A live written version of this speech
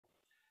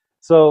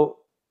So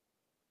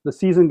the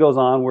season goes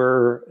on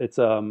where it's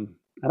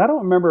and I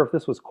don't remember if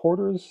this was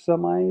quarters,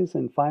 semis,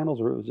 and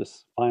finals, or it was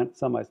just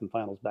semis and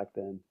finals back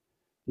then.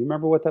 Do you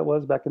remember what that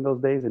was back in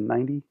those days in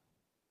 '90?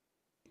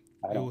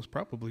 I It don't. was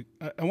probably,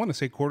 I want to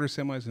say quarters,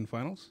 semis, and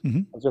finals.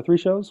 Hmm. Was there three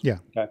shows? Yeah.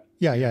 Okay.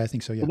 Yeah, I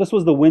think so. So Yeah. this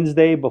was the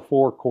Wednesday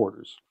before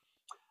quarters.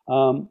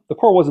 The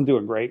core wasn't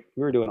doing great.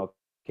 We were doing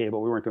okay, but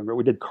we weren't doing great.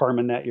 We did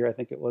Carmen that year. I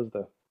think it was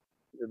the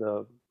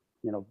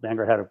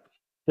Vanguard had a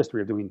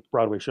history of doing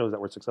Broadway shows that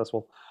were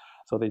successful.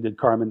 So they did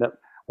Carmen. That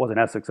wasn't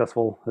as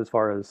successful as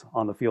far as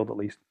on the field, at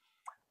least.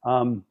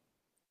 Um,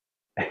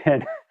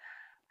 and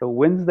the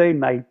Wednesday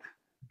night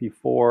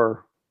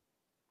before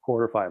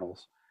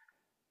quarterfinals,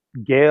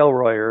 Gail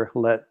Royer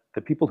let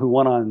the people who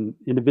won on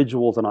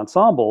individuals and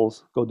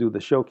ensembles go do the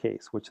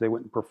showcase, which they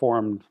went and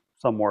performed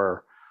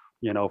somewhere,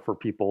 for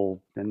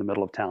people in the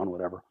middle of town,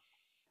 whatever.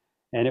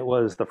 And it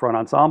was the front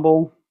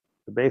ensemble,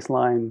 the bass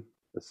line,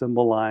 the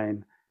cymbal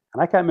line,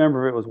 and I can't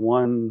remember if it was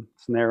one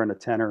snare and a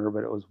tenor,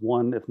 but it was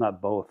one, if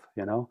not both.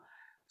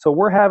 So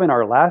we're having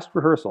our last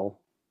rehearsal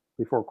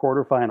before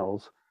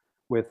quarterfinals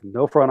with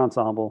no front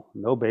ensemble,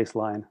 no bass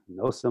line,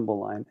 no cymbal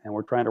line, and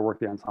we're trying to work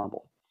the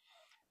ensemble.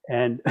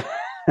 And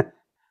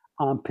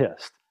I'm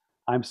pissed.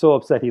 I'm so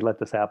upset he let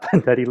this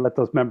happen, that he let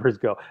those members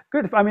go.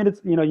 Good. I mean, it's,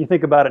 you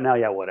think about it now,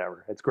 yeah,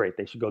 whatever. It's great.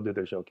 They should go do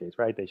their showcase,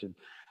 right? They should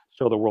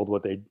show the world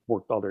what they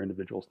worked all their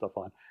individual stuff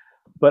on.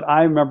 But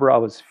I remember I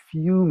was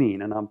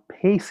fuming and I'm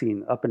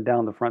pacing up and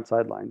down the front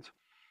sidelines,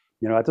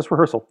 at this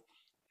rehearsal.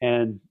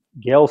 And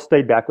Gail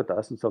stayed back with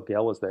us. And so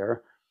Gail was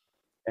there.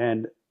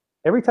 And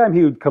every time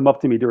he would come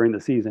up to me during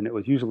the season, it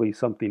was usually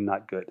something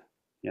not good.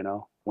 When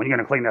are you going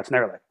to clean that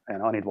snare lick?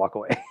 I need to walk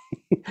away.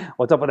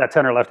 What's up with that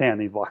tenor left hand?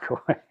 I need to walk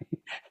away.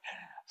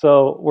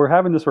 So we're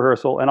having this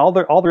rehearsal, and all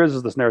there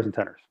is the snares and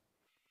tenors,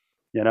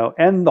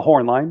 and the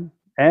horn line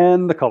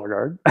and the color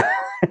guard.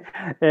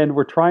 And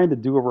we're trying to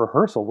do a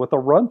rehearsal with a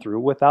run through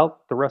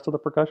without the rest of the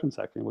percussion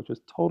section, which is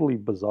totally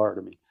bizarre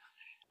to me.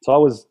 So I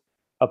was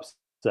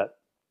upset.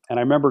 And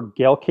I remember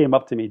Gail came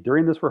up to me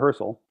during this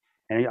rehearsal,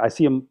 and I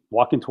see him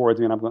walking towards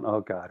me, and I'm going,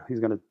 oh God,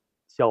 he's going to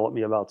yell at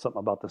me about something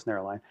about the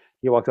snare line.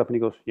 He walks up and he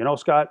goes,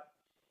 Scott,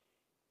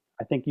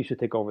 I think you should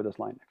take over this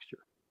line next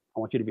year. I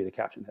want you to be the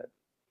caption head.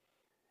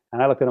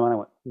 And I looked at him and I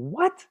went,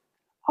 what?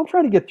 I'm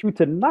trying to get through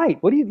tonight.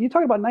 What are you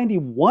talking about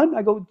 91?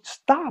 I go,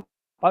 stop.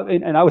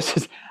 And I was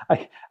just,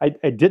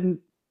 I didn't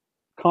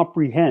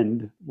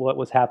comprehend what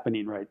was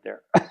happening right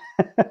there.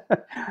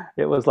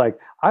 It was like,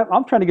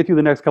 I'm trying to get through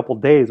the next couple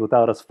of days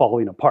without us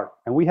falling apart.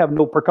 And we have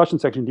no percussion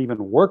section to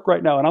even work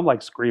right now. And I'm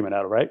like screaming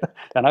at it, right?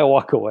 And I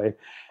walk away.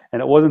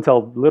 And it wasn't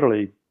until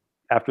literally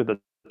after the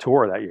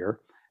tour that year.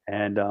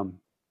 And of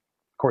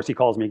course, he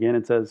calls me again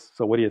and says,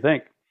 so what do you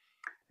think?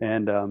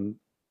 And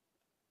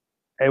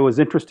it was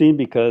interesting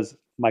because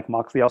Mike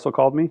Moxley also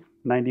called me,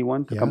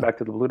 91, to come back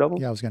to the Blue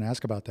Devils. Yeah, I was going to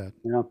ask about that.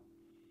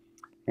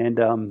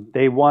 And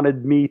they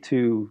wanted me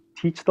to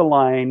teach the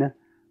line,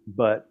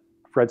 but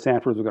Fred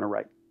Sanford was going to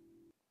write.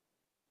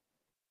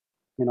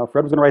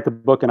 Fred was going to write the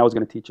book and I was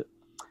going to teach it.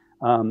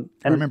 And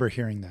I remember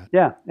hearing that.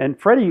 Yeah. And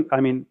Freddie,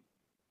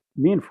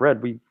 me and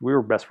Fred, we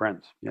were best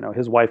friends.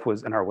 His wife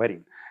was in our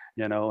wedding,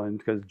 and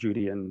because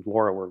Judy and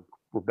Laura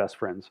were best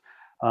friends.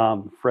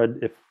 Fred,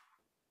 if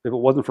it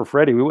wasn't for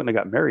Freddie, we wouldn't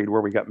have got married where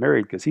we got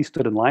married, because he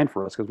stood in line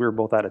for us because we were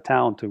both out of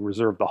town to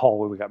reserve the hall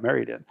where we got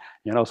married in.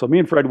 So me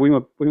and Fred, we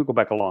would go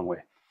back a long way.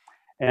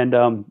 And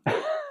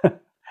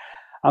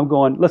I'm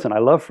going, listen, I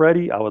love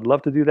Freddie. I would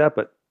love to do that,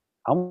 but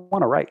I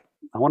want to write.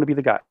 I want to be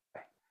the guy.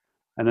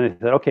 And then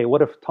they said, okay,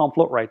 what if Tom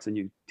Float writes and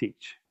you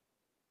teach?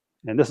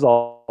 And this is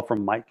all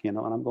from Mike, and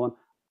I'm going,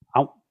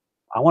 I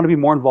want to be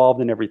more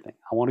involved in everything.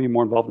 I want to be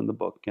more involved in the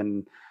book.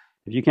 And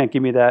if you can't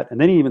give me that,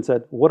 and then he even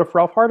said, what if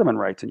Ralph Hardiman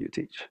writes and you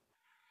teach?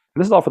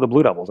 And this is all for the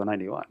Blue Devils in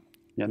 91.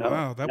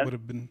 Wow, that would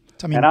have been...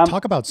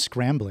 talk about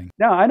scrambling.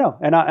 Yeah, I know.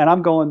 And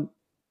I'm going,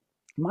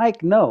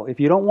 Mike, no, if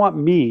you don't want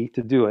me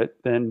to do it,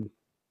 then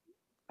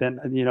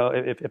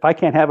if I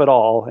can't have it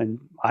all and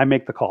I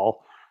make the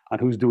call on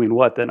who's doing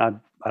what, then I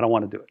don't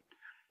want to do it.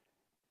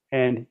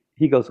 And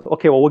he goes,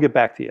 okay, well, we'll get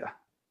back to you.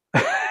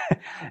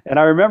 And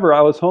I remember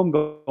I was home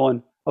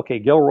going, okay,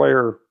 Gil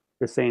Royer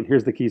is saying,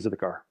 here's the keys to the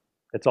car.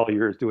 It's all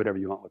yours. Do whatever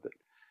you want with it.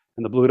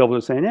 And the Blue Devils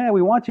were saying, yeah,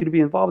 we want you to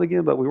be involved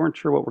again, but we weren't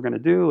sure what we're going to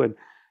do. And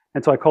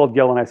so I called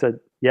Gil and I said,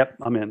 yep,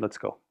 I'm in. Let's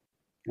go.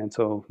 And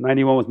so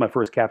 91 was my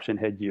first caption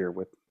head year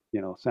with,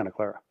 Santa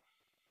Clara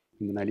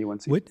in the 91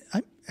 season.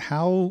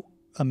 How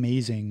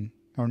amazing,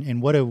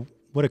 and what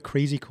a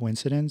crazy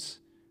coincidence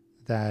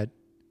that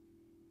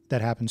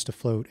happens to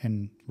Float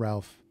and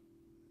Ralph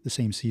the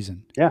same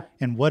season. Yeah.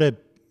 And what a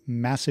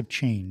massive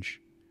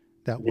change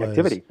that was.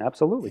 Activity,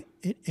 absolutely.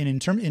 And in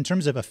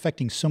terms of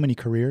affecting so many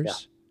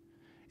careers,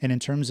 and in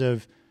terms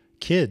of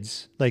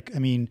kids, one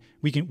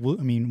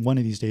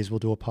of these days we'll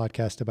do a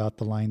podcast about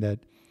the line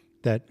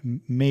that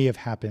may have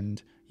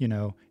happened,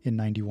 in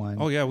 91.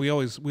 Oh yeah, we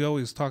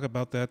always talk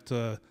about that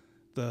the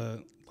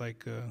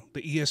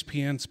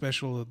ESPN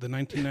special of the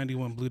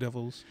 1991 Blue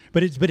Devils.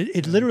 But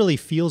it literally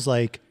feels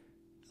like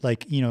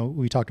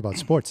we talked about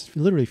sports. It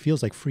literally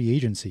feels like free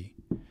agency.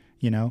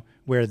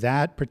 where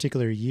that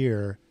particular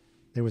year,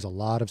 there was a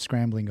lot of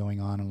scrambling going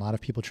on, and a lot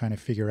of people trying to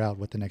figure out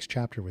what the next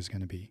chapter was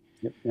going to be.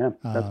 Yep. Yeah,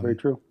 that's very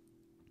true.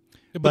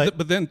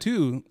 But then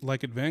too,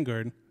 like at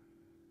Vanguard,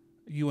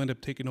 you end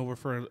up taking over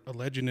for a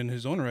legend in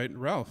his own right,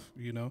 Ralph.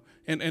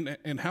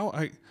 And how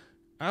I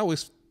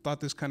always thought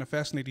this kind of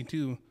fascinating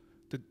too.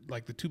 That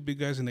like the two big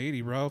guys in the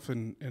 '80s, Ralph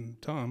and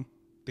Tom,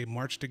 they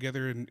marched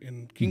together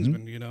in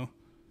Kingsman.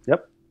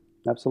 Yep,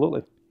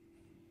 absolutely.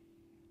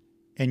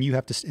 And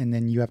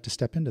then you have to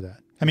step into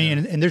that. I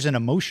mean, and there's an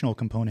emotional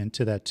component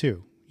to that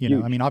too. I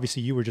mean,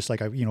 obviously you were just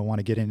like, I want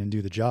to get in and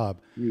do the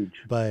job. Huge.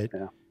 But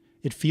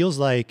it feels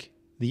like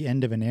the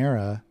end of an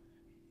era,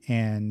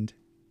 and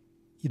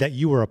that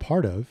you were a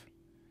part of,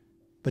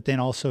 but then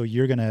also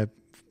you're gonna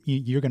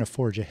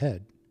forge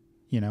ahead,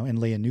 and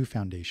lay a new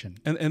foundation.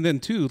 And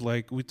then too,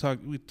 like we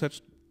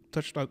touched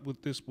on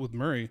with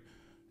Murray,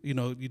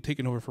 you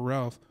taking over for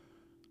Ralph.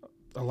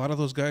 A lot of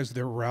those guys,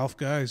 they're Ralph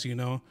guys,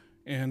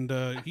 and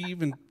he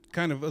even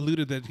kind of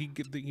alluded that he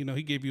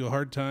gave you a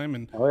hard time.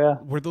 And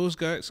were those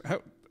guys?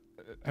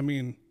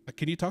 Can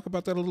you talk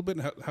about that a little bit?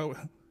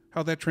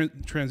 How that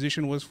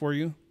transition was for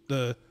you?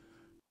 It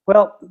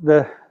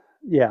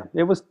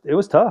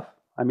was tough.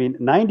 I mean,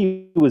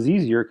 90 was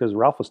easier because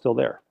Ralph was still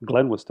there.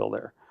 Glenn was still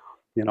there.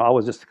 I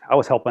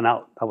was helping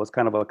out. I was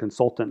kind of a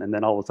consultant, and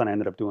then all of a sudden I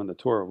ended up doing the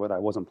tour, what I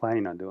wasn't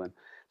planning on doing.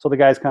 So the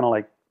guys kind of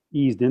like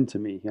eased into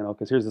me,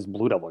 because here's this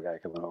Blue Devil guy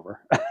coming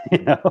over,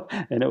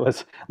 and it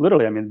was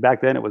literally,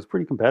 back then it was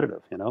pretty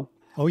competitive,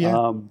 Oh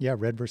yeah.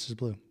 Red versus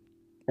blue.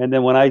 And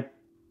then when I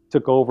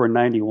took over in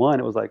 91,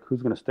 it was like,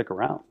 who's going to stick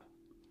around?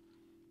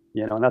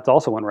 And that's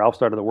also when Ralph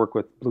started to work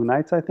with Blue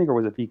Knights, I think, or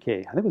was it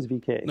VK? I think it was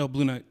VK. No,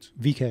 Blue Knights.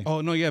 VK.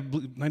 Oh, no, yeah.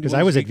 91 because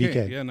I was at VK.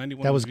 VK. Yeah,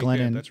 91 That was Glenn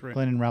VK. and, That's right.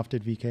 Glenn and Ralph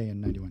did VK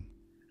in 91.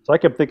 So I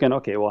kept thinking,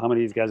 okay, well, how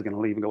many of these guys are going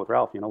to leave and go with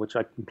Ralph, which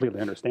I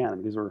completely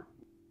understand. These were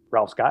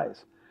Ralph's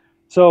guys.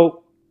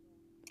 So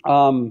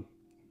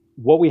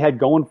what we had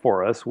going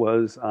for us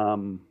was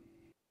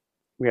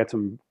we had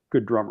some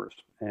good drummers,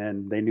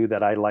 and they knew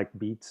that I liked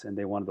beats, and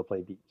they wanted to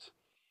play beats,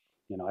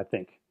 I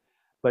think.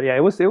 But yeah,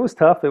 it was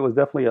tough. It was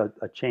definitely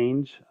a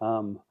change.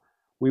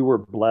 We were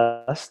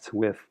blessed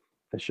with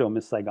the show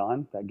Miss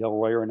Saigon that Gil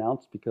Royer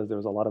announced, because there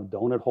was a lot of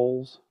donut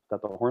holes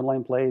that the horn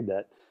line played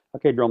that,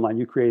 okay, drumline,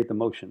 you create the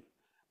motion,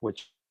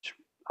 which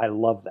I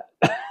love that.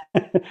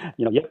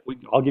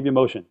 I'll give you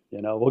motion,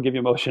 we'll give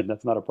you motion.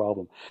 That's not a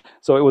problem.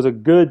 So it was a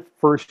good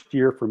first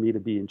year for me to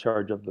be in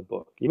charge of the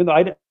book, even though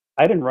I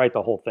didn't write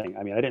the whole thing.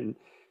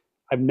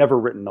 I've never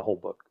written the whole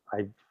book.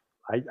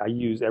 I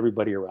use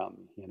everybody around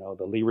me,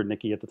 the Lee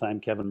Rudnicki at the time,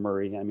 Kevin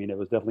Murray. It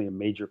was definitely a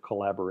major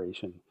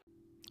collaboration.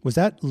 Was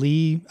that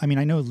Lee? I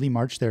know Lee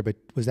marched there, but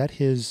was that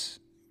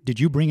did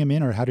you bring him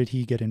in, or how did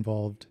he get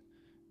involved?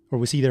 Or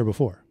was he there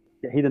before?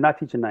 Yeah, he did not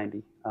teach in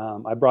 90.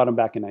 I brought him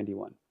back in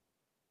 91.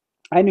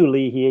 I knew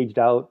Lee. He aged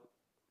out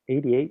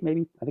 88,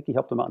 maybe. I think he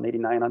helped him out in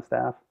 89 on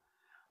staff.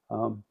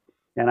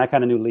 And I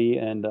kind of knew Lee,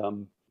 and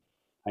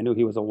I knew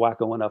he was a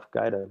wacko enough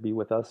guy to be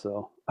with us.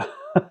 So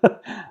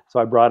so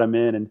I brought him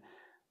in,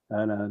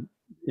 and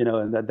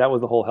that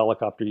was the whole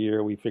helicopter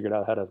year. We figured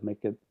out how to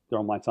make a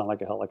drumline sound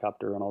like a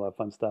helicopter and all that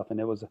fun stuff. And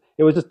it was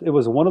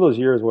one of those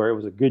years where it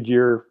was a good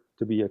year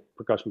to be a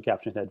percussion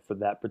caption head for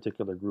that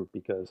particular group,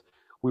 because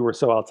we were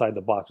so outside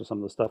the box with some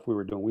of the stuff we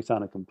were doing. We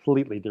sounded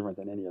completely different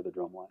than any other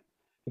drumline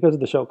because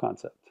of the show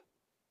concept,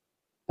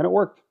 and it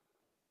worked.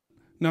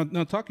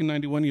 Now talking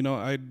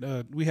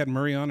 91, we had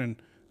Murray on, and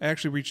I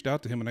actually reached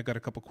out to him, and I got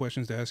a couple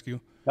questions to ask you.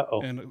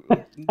 And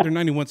they're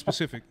 91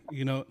 specific.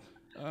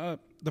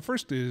 The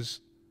first is,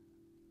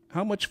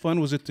 how much fun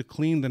was it to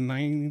clean the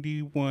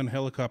 91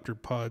 helicopter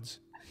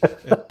pods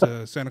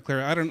at Santa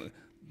Clara?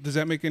 Does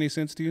that make any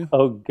sense to you?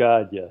 Oh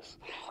God, yes.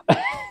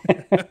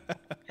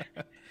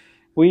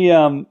 We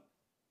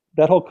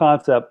that whole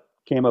concept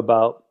came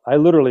about. I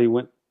literally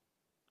went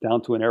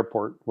down to an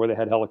airport where they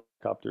had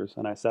helicopters,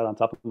 and I sat on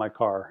top of my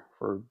car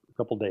for a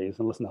couple of days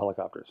and listened to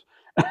helicopters.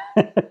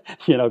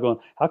 Going,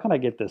 how can I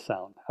get this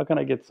sound? How can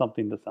I get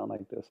something to sound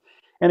like this?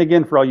 And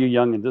again, for all you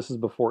youngins, this is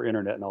before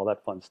internet and all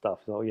that fun stuff.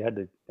 So you had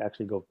to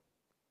actually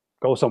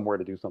go somewhere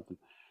to do something.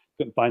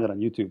 Couldn't find it on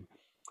YouTube.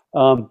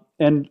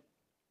 And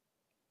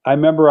I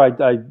remember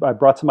I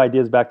brought some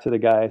ideas back to the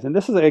guys, and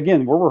this is,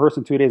 again, we're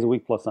rehearsing 2 days a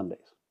week plus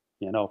Sundays,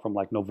 from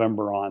like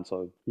November on.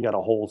 So you got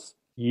a whole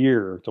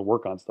year to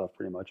work on stuff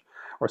pretty much,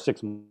 or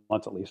 6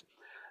 months at least.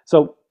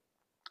 So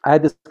I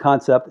had this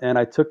concept, and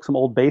I took some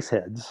old bass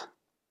heads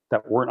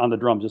that weren't on the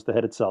drum, just the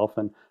head itself,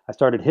 and I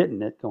started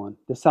hitting it, going,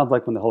 this sounds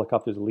like when the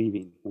helicopter's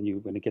leaving,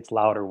 when it gets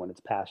louder when it's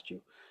past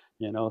you,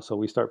 So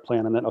we start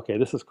playing on that. Okay,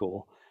 this is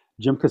cool.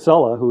 Jim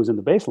Casella, who was in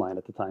the bass line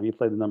at the time, he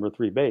played the number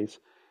 3 bass.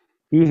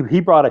 He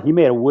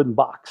made a wooden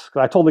box.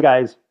 Cause I told the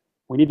guys,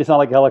 we need to sound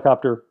like a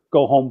helicopter.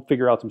 Go home,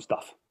 figure out some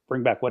stuff.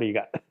 Bring back, what do you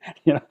got?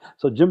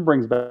 So Jim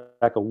brings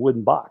back a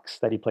wooden box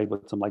that he played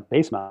with some like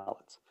bass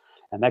mallets.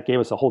 And that gave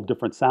us a whole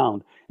different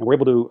sound. And we're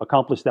able to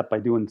accomplish that by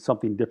doing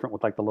something different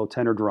with like the low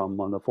tenor drum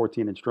on the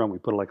 14-inch drum. We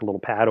put like a little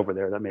pad over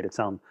there that made it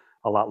sound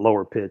a lot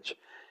lower pitch.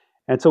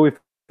 And so we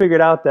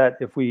figured out that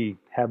if we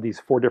have these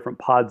 4 different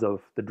pods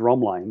of the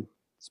drum line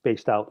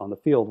spaced out on the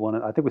field,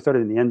 I think we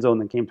started in the end zone,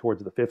 then came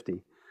towards the 50,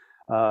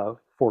 4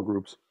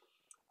 groups.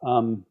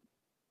 And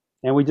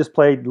we just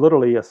played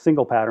literally a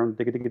single pattern,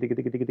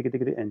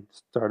 and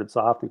started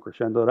soft and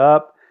crescendoed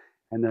up.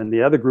 And then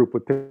the other group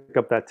would pick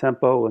up that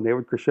tempo and they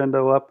would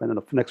crescendo up. And then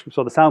the next group,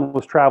 so the sound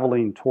was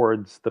traveling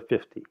towards the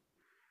 50.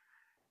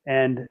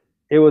 And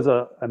it was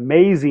an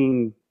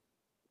amazing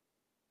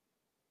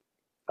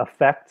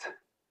effect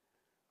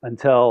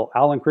until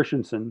Alan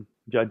Christensen,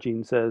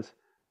 judging, says,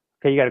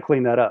 okay, you got to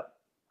clean that up.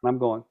 And I'm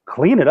going,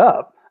 clean it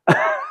up?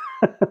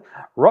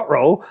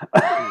 Ruh-roh.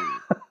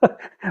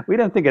 We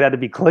didn't think it had to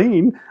be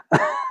clean.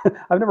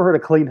 I've never heard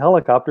of clean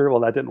helicopter. Well,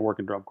 that didn't work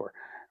in drum corps.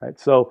 Right?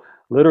 So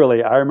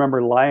literally, I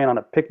remember lying on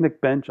a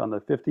picnic bench on the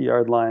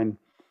 50-yard line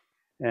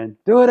and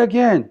do it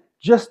again.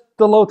 Just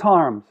the low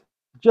toms,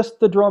 just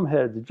the drum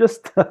heads,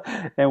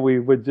 and we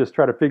would just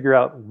try to figure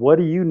out, what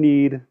do you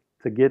need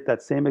to get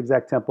that same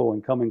exact tempo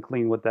and come in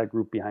clean with that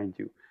group behind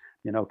you?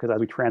 Because as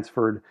we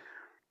transferred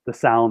the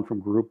sound from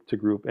group to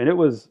group, and it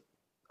was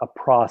a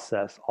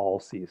process all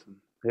season.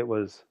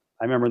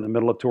 I remember in the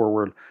middle of tour,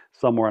 we're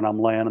somewhere and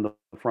I'm laying on the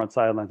front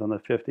sidelines on the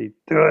 50,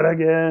 do it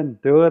again,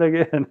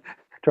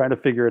 trying to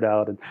figure it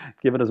out and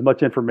giving as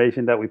much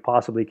information that we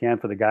possibly can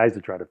for the guys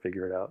to try to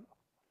figure it out.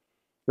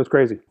 It was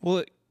crazy.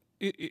 Well,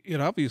 it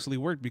obviously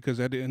worked, because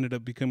that ended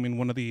up becoming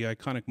one of the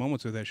iconic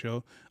moments of that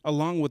show,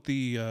 along with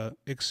the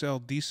Excel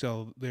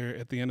decel there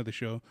at the end of the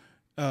show.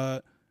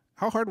 How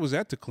hard was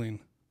that to clean?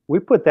 We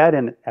put that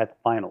in at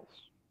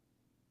finals.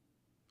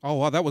 Oh,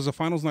 wow. That was a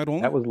finals night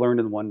only? That was learned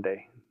in one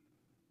day.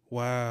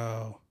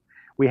 Wow.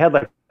 We had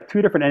like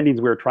 2 different endings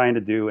we were trying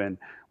to do. And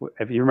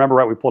if you remember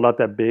right, we pulled out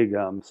that big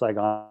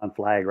Saigon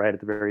flag right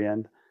at the very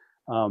end.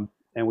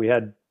 And we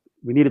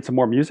needed some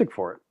more music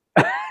for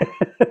it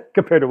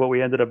compared to what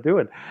we ended up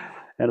doing.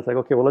 And it's like,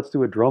 okay, well, let's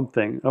do a drum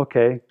thing.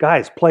 Okay,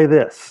 guys, play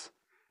this.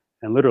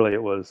 And literally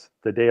it was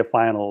the day of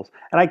finals.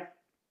 And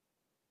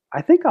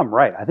I think I'm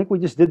right. I think we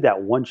just did that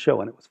one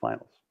show and it was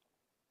finals.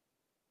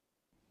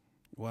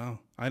 Wow.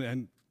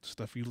 And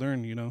stuff you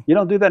learn, You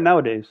don't do that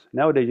nowadays.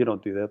 Nowadays you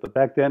don't do that. But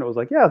back then it was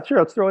like, yeah, sure,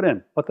 let's throw it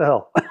in. What the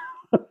hell?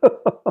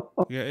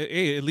 Yeah,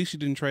 hey, at least you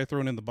didn't try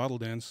throwing in the bottle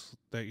dance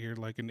that year,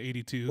 like in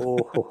 '82.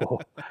 Oh,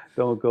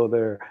 don't go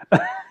there.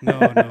 No.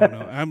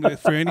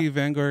 For any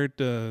Vanguard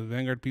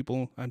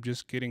people, I'm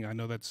just kidding. I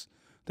know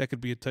that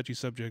could be a touchy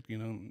subject,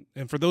 And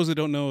for those that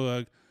don't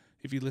know,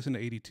 if you listen to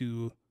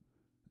 '82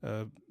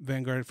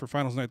 Vanguard, for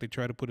finals night, they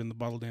try to put in the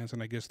bottle dance,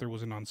 and I guess there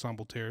was an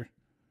ensemble tear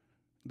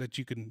that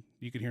you can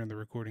hear in the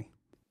recording.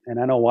 And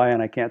I know why,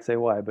 and I can't say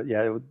why, but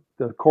yeah,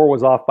 the core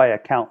was off by a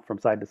count from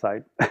side to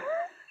side.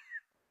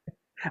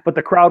 But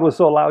the crowd was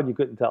so loud you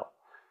couldn't tell.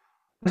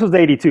 This was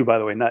 82, by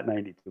the way, not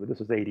 92, but this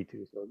was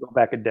 82. So go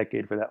back a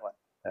decade for that one.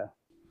 Yeah.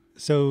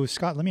 So,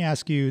 Scott, let me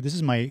ask you, this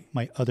is my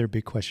other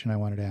big question I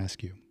wanted to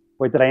ask you.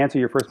 Wait, did I answer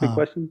your first big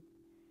question?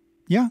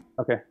 Yeah.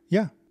 Okay.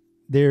 Yeah.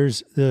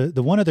 There's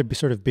the one other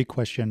sort of big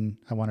question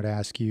I wanted to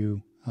ask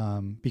you,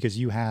 because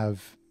you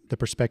have the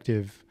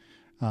perspective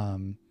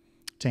to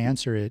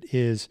answer it,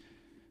 is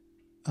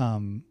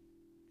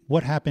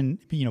what happened,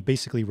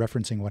 basically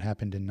referencing what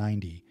happened in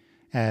 90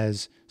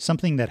 as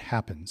something that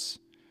happens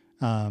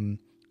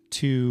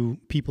to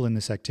people in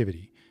this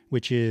activity,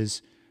 which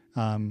is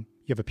you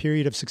have a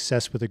period of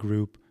success with a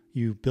group,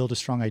 you build a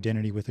strong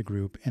identity with a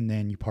group, and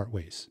then you part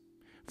ways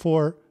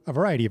for a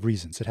variety of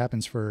reasons. It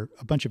happens for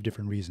a bunch of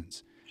different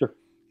reasons. Sure.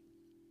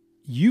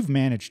 You've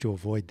managed to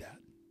avoid that.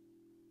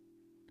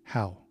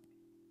 How?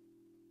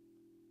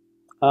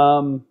 I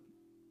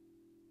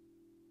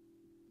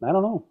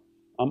don't know.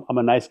 I'm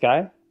a nice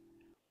guy.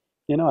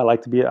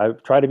 I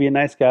try to be a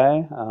nice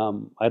guy.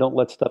 I don't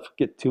let stuff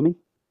get to me.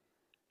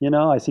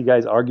 I see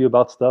guys argue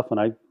about stuff and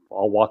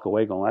I'll walk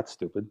away going, that's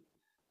stupid.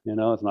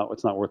 It's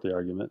not worth the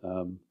argument.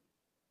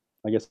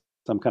 I guess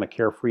I'm kind of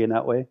carefree in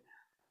that way.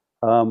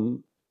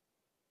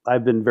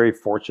 I've been very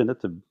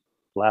fortunate to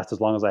last as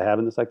long as I have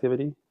in this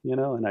activity,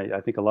 and I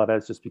think a lot of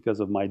that's just because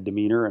of my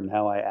demeanor and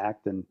how I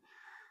act and,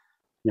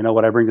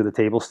 what I bring to the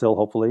table still,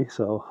 hopefully.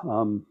 So,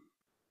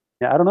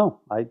 yeah, I don't know.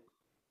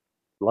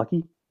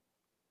 Lucky.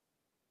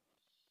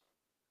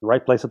 The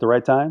right place at the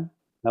right time.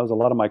 That was a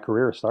lot of my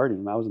career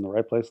starting. I was in the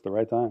right place at the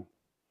right time.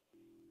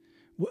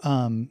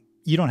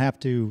 You don't have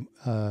to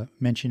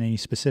mention any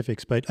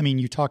specifics, but I mean,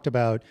 you talked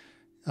about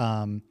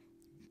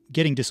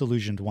getting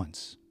disillusioned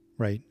once,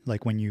 right?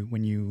 Like when you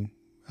when you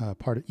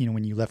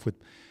left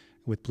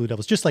with Blue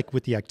Devils, just like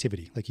with the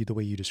activity, like the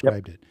way you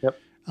described it. Yep.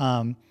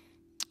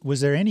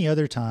 Was there any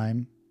other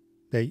time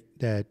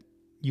that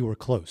you were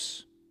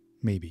close,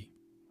 maybe?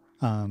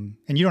 And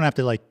you don't have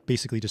to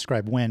basically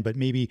describe when, but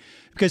maybe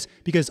because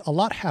a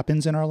lot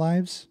happens in our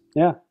lives.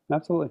 Yeah,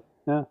 absolutely.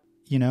 Yeah.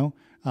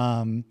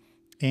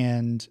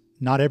 And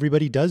not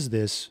everybody does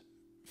this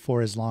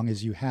for as long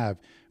as you have.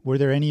 Were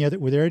there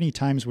any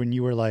times when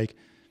you were like,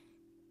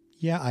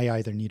 yeah, I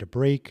either need a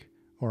break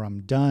or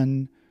I'm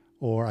done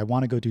or I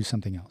want to go do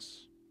something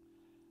else?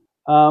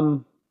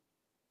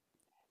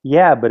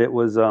 Yeah, but it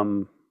was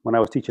when I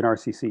was teaching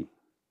RCC.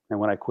 and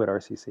when I quit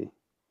RCC.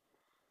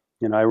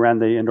 I ran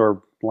the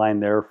indoor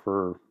line there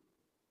for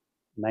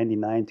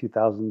 99,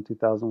 2000,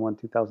 2001,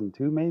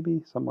 2002,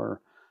 maybe somewhere.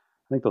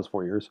 I think those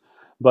 4 years.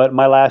 But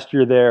my last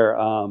year there,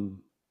 I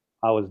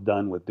was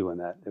done with doing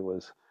that. It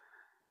was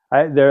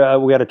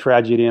we had a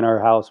tragedy in our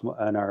house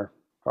and our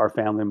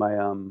family.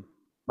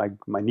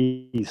 My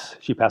niece,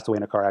 she passed away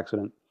in a car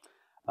accident.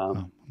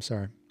 I'm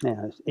sorry. Yeah,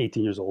 I was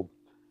 18 years old,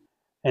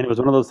 and it was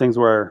one of those things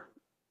where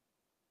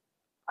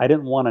I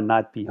didn't want to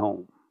not be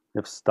home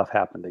if stuff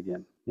happened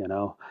again.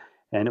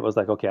 And it was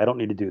like, okay, I don't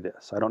need to do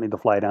this. I don't need to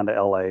fly down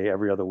to LA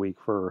every other week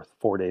for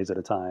 4 days at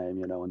a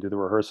time, and do the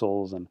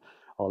rehearsals and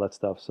all that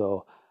stuff.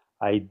 So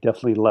I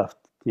definitely left,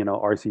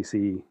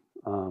 RCC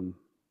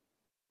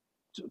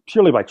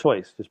purely by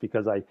choice, just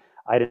because I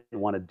didn't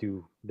want to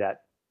do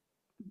that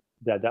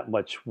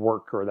much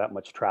work or that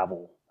much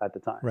travel at the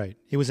time. Right.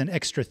 It was an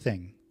extra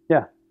thing.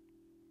 Yeah.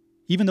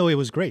 Even though it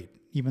was great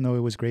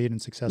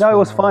and successful. No, it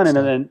was fun.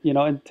 And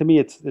and to me,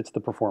 it's the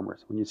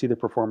performers. When you see the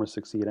performers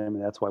succeed, I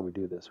mean, that's why we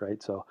do this,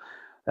 right? So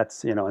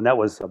that's, and that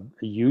was a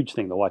huge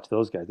thing to watch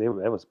those guys.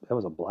 That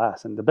was a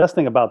blast. And the best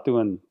thing about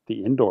doing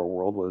the indoor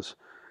world was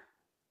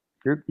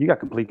you got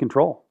complete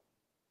control.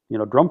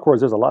 Drum corps,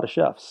 there's a lot of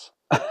chefs.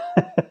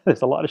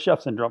 There's a lot of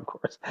chefs in drum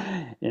corps.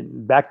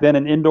 And back then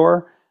in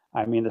indoor,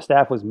 I mean, the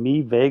staff was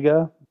me,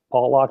 Vega,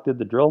 Paul Locke did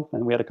the drill,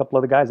 and we had a couple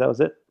other guys. That was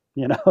it.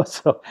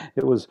 So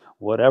it was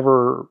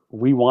whatever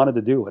we wanted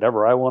to do,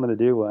 whatever I wanted to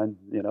do, and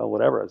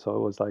whatever. So it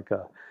was like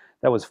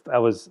that was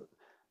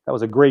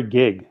a great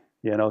gig.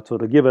 So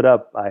to give it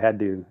up, I had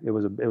to. It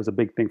was a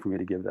big thing for me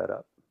to give that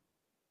up.